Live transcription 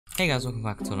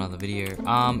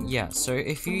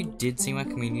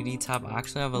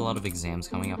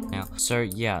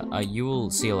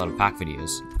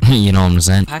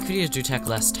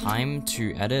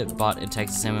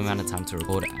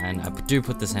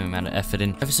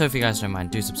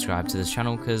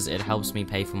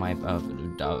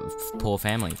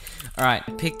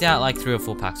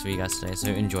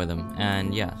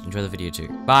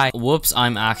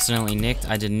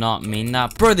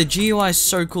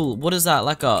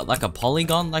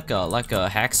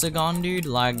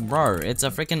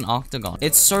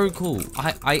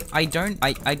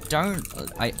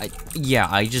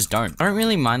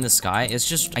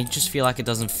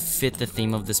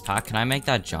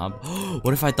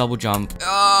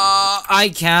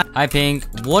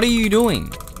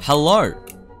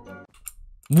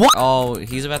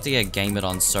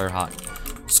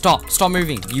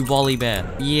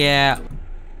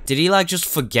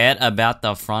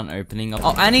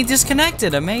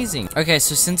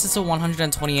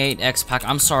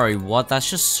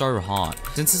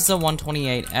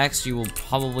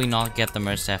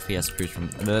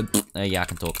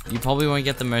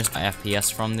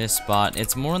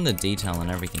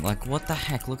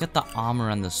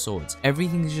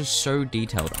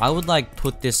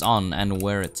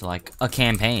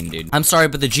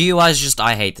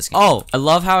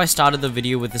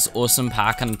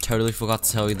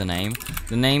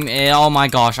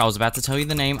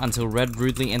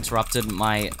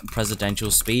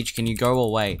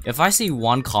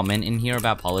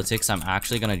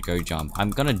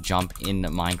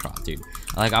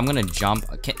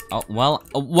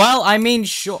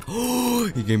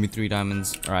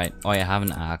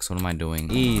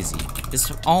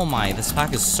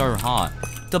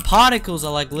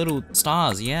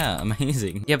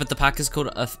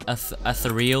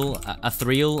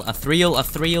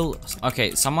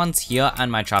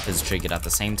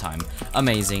time.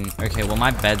 Amazing. Okay, well,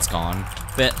 my bed's gone.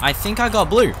 But I think I got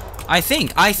blue. I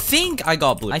think I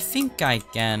got blue. I think I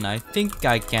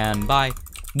can. Bye.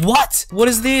 What? What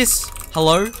is this?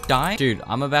 Hello? Die? Dude,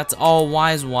 I'm about to— oh,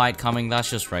 why is white coming? That's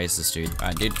just racist, dude.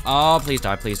 Alright, dude. Oh, please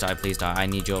die, please die, please die. I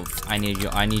need your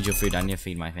food. I need to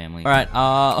feed my family. Alright,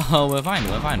 we're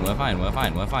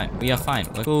fine. We are fine.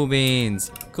 Cool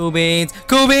beans.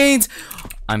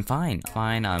 I'm fine.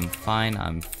 I'm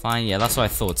fine. Yeah, that's what I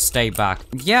thought. Stay back.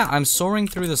 Yeah, I'm soaring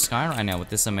through the sky right now with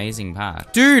this amazing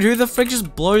pack. Dude, who the frick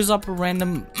just blows up a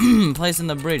random place in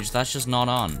the bridge? That's just not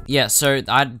on. Yeah, so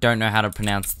I don't know how to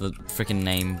pronounce the freaking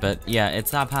name, but yeah,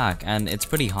 it's that pack, and it's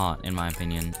pretty hot in my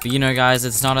opinion. But you know, guys,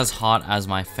 it's not as hot as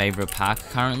my favorite pack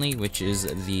currently, which is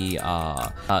the,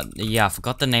 yeah, I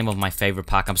forgot the name of my favorite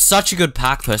pack. I'm such a good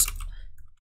pack person.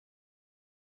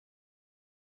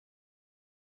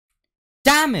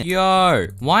 Damn it! Yo!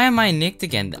 Why am I nicked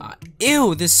again?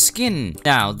 Ew, this skin!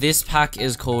 Now, this pack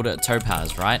is called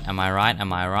Topaz, right? Am I right?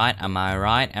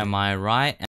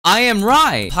 I am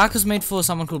right! Pack was made for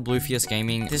someone called Bluefierce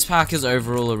Gaming. This pack is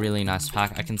overall a really nice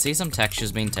pack. I can see some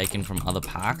textures being taken from other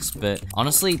packs, but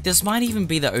honestly, this might even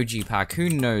be the OG pack. Who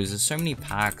knows? There's so many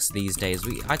packs these days.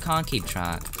 I can't keep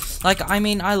track. Like, I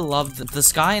mean, I love the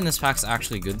sky in this pack's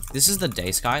actually good. This is the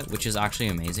day sky, which is actually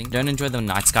amazing. Don't enjoy the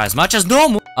night sky as much as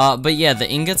normal. But yeah, the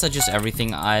ingots are just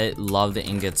everything. I love the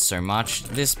ingots so much.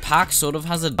 This pack sort of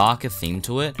has a darker theme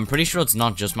to it. I'm pretty sure it's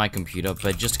not just my computer,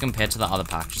 but just compared to the other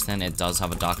packs, then it does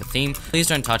have a darker theme. Please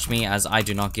don't touch me, as I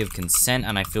do not give consent,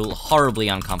 and I feel horribly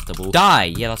uncomfortable. Die!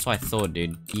 Yeah, that's what I thought,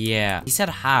 dude. Yeah. He said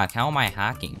hack. How am I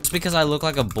hacking? Just because I look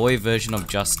like a boy version of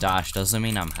Just Dash doesn't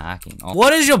mean I'm hacking. Oh.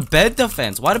 What is your bed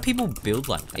defense? Why do people build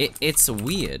like that? It's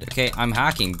weird. Okay, I'm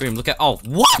hacking. Boom, look at— oh,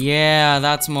 what? Yeah,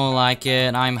 that's more like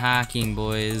it. I'm hacking,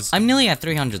 boys. I'm nearly at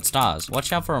 300 stars.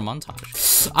 Watch out for a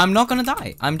montage. I'm not gonna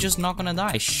die. I'm just not gonna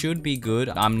die. I should be good.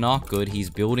 I'm not good. He's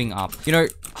building up. You know,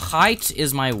 height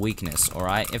is my weakness,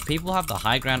 alright? If people have the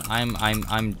high ground,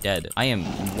 I'm dead. I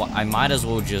might as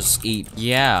well just eat.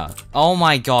 Yeah. Oh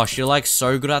my gosh, you're like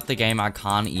so good at the game, I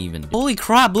can't even. Holy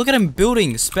crap, look at him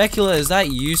building. Specular, is that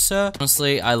you, sir?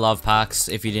 Honestly, I love packs,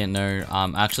 if you didn't know.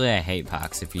 Actually, I hate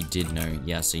packs, if you did know.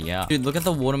 Yeah, so yeah. Dude, look at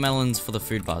the watermelons for the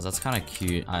food bars. That's kind of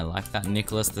cute. I like that.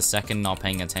 Nicholas II not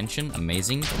paying attention.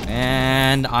 Amazing.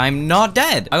 And I'm not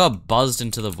dead. I got buzzed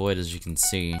into the void, as you can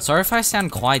see. Sorry if I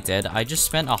sound quite dead. I just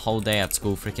spent a whole day at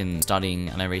school freaking studying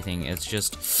and everything. It's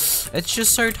just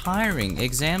so tiring.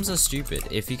 Exams are stupid.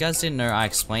 If you guys didn't know, I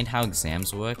explained how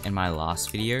exams work in my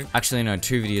last video. Actually, no,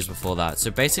 2 videos before that. So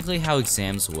basically how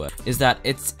exams work is that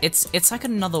it's like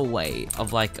another way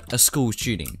of like a school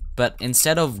shooting. but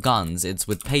instead of guns, it's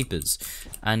with papers.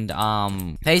 And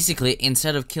basically,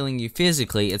 instead of killing you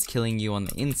physically, it's killing you on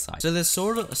the inside. So there's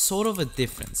sort of a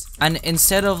difference. And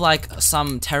instead of like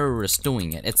some terrorist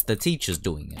doing it, it's the teachers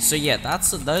doing it. So yeah,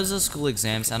 those are school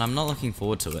exams, and I'm not looking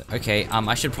forward to it. Okay,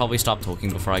 I should probably stop talking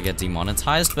before I get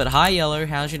demonetized. But hi, Yellow,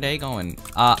 how's your day going?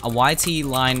 A YT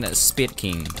line Split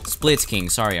King,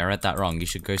 sorry, I read that wrong. You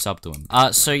should go sub to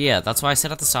him. So yeah, that's why I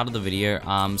said at the start of the video,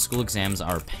 school exams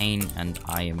are a pain, and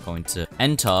I am going to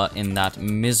enter in that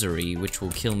misery, which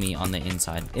will kill me on the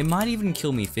inside. It might even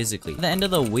kill me physically. At the end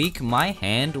of the week, my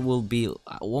hand will be,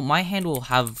 well, my hand will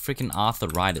have freaking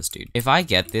arthritis, dude. If I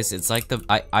get this, it's like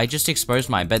I just exposed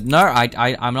my bed. No,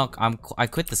 I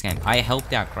quit this game. I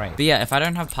helped out great. But yeah, if I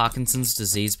don't have Parkinson's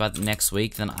disease by the next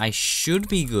week, then I should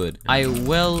be good. I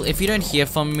will, if you don't hear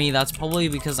from me, that's probably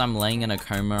because I'm laying in a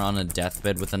coma on a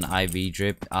deathbed with an IV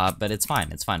drip, but it's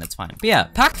fine, it's fine, it's fine. But yeah,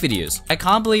 pack videos. I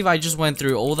can't believe I just went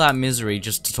through all that misery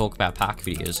just to talk about pack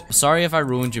videos. Sorry if I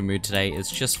ruined your mood today.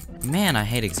 It's just, man, I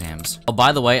hate exams. Oh,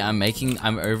 by the way, I'm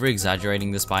over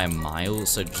exaggerating this by a mile,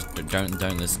 so just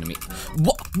don't listen to me.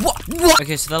 What?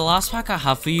 Okay, so the last pack I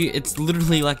have for you, it's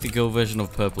literally like the girl version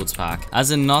of Purple's pack.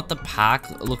 As in, not the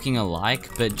pack looking alike,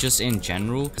 but just in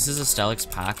general. This is a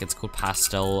𝒔𝒐 pack. It's called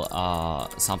Pastel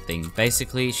something.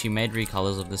 Basically, she made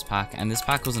recolors of this pack, and this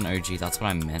pack was an OG. That's what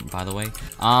I meant, by the way.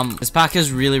 This pack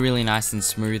is really nice and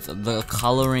smooth. The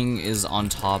coloring is on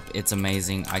top. It's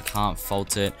amazing. I can't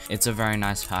fault it. It's a very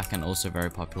nice pack and also very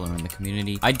popular in the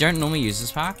community. I don't normally use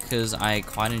this pack because I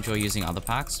quite enjoy using other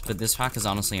packs, but this pack is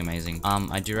honestly amazing.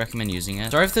 I do recommend using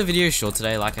it. Sorry if the video is short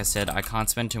today. Like I said, I can't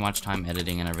spend too much time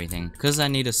editing and everything because I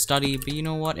need to study, but you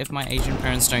know what? If my Asian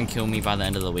parents don't kill me by the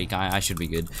end of the week, I should be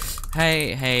good.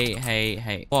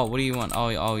 Hey. What do you want?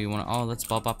 Oh, you want? Oh, let's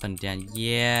bob up and down.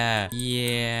 Yeah.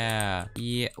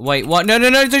 Wait, what? No,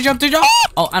 don't jump.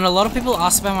 Oh, and a lot of people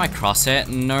ask about my crosshair.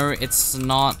 No, it's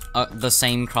not the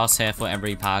same crosshair for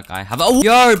every pack I have. Oh,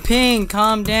 yo, Pink,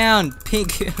 calm down.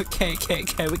 Pink, okay.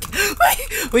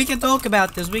 We can talk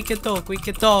about this. We can talk,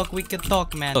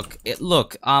 man.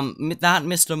 Look, that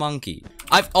Mr. Monkey.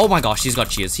 Oh my gosh, he's got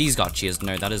cheers.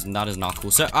 No, that is not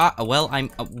cool. So, well,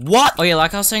 what? Oh yeah,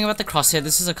 like I was saying about the crosshair,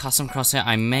 this is a custom crosshair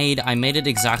I made it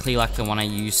exactly like the one I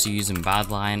used to use in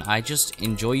Badlion. I just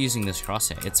enjoy using this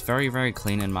crosshair. It's very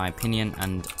clean in my opinion,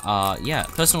 and yeah,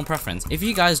 personal preference. If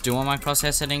you guys do want my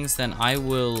crosshair settings, then I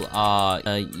will,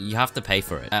 you have to pay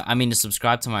for it. I mean, to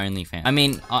subscribe to my OnlyFans. I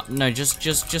mean, no,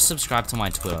 just subscribe to my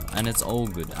Twitter, and it's all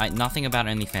good. Nothing about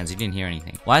OnlyFans, you didn't hear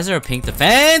anything. Why is there a pink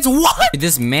defense? What?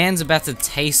 This man's about to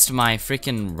taste my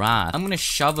freaking wrath. I'm gonna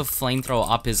shove a flamethrower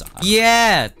up his...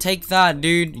 Yeah, take that,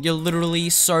 dude. You're literally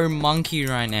so monkey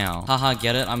right now. Haha,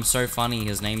 get it? I'm so funny.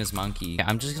 His name is Monkey. Okay,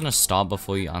 I'm just gonna stop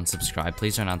before you unsubscribe.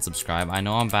 Please don't unsubscribe. I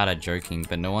know I'm bad at joking,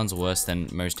 but no one's worse than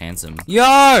Most Handsome. Yo,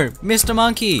 Mr.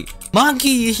 Monkey.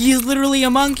 Monkey, he's literally a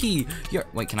monkey. Yo,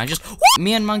 wait, can I just... What?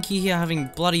 Me and Monkey here having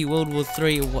bloody World War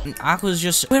III. What? And Aqua's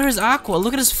just... Where is Aqua?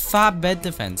 Look at his fat bed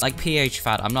defense. Like PH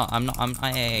fat.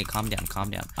 Hey, calm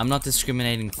down. I'm not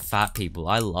discriminating fat people.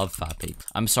 I love fat people.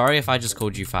 I'm sorry if I just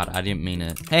called you fat. I didn't mean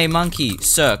it. Hey, Monkey,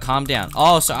 sir, calm down.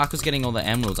 Oh, so Aqua's getting all the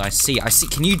emeralds. I see.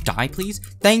 Can you die, please?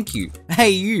 Thank you. Hey,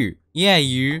 you. Yeah,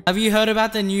 you. Have you heard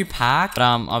about the new pack? But,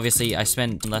 obviously, I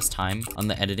spend less time on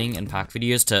the editing and pack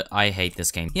videos I hate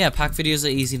this game. Yeah, pack videos are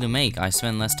easy to make. I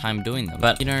spend less time doing them.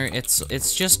 But, you know,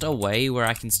 it's just a way where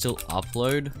I can still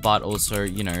upload, but also,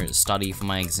 you know, study for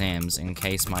my exams in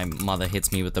case my mother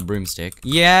hits me with a broomstick.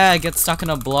 Yeah, get stuck in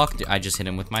a block. I just hit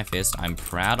him with my fist. I'm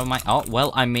proud of my... Oh,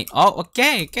 well, I mean... Oh,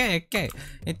 okay.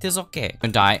 It is okay.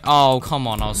 Don't die. Oh, come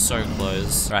on. I was so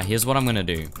close. All right, here's what I'm gonna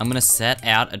do. I'm gonna set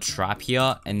out a trap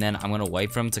here, and then I'm gonna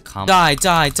wait for him to come. Die.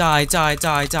 Yeah,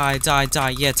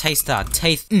 taste that.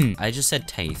 Taste. I just said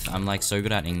taste. I'm like so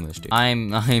good at English, dude.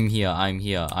 I'm here.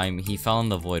 He fell in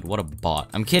the void. What a bot.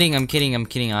 I'm kidding.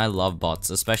 I love bots,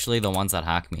 especially the ones that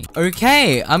hack me.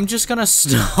 Okay, I'm just gonna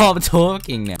stop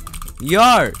talking now.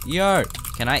 Yo.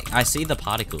 Can I see the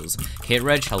particles.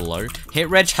 Hitreg,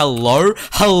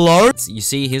 hello. You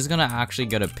see, he's gonna actually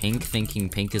go to Pink, thinking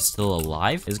Pink is still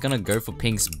alive. He's gonna go for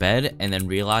Pink's bed, and then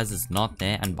realize it's not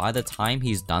there. And by the time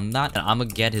he's done that, I'm gonna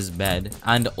get his bed,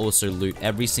 and also loot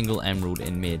every single emerald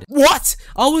in mid. What?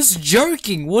 I was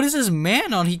joking. What is this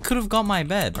man on? He could have got my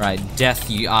bed. All right, death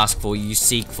you ask for, you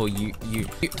seek for, you.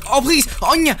 Oh, please.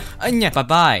 Anya.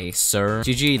 Bye-bye, sir.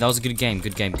 GG, that was a good game.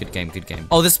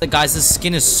 Oh, guys, this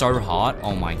skin is so hot. Oh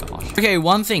Oh my gosh. Okay,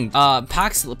 one thing.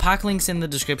 Pack links in the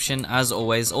description as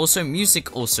always. Also,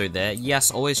 music also there.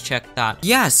 Yes, always check that.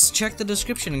 Yes, check the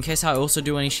description in case I also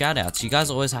do any shout outs. You guys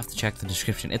always have to check the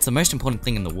description. It's the most important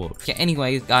thing in the world. Okay,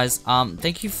 anyway, guys,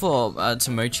 thank you for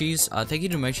𝒐𝒐. Thank you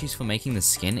to 𝒐𝒐 for making the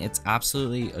skin. It's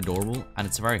absolutely adorable and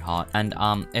it's very hot, and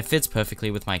it fits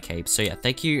perfectly with my cape. So yeah,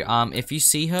 thank you. If you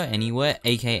see her anywhere,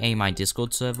 aka my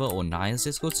Discord server or Naya's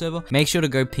Discord server, make sure to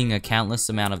go ping her countless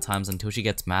amount of times until she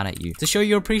gets mad at you to show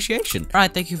your appreciation.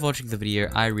 Alright, thank you for watching the video.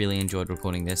 I really enjoyed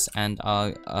recording this, and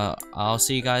I'll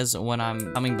see you guys when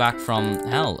I'm coming back from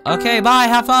hell. Okay, bye,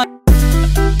 have fun.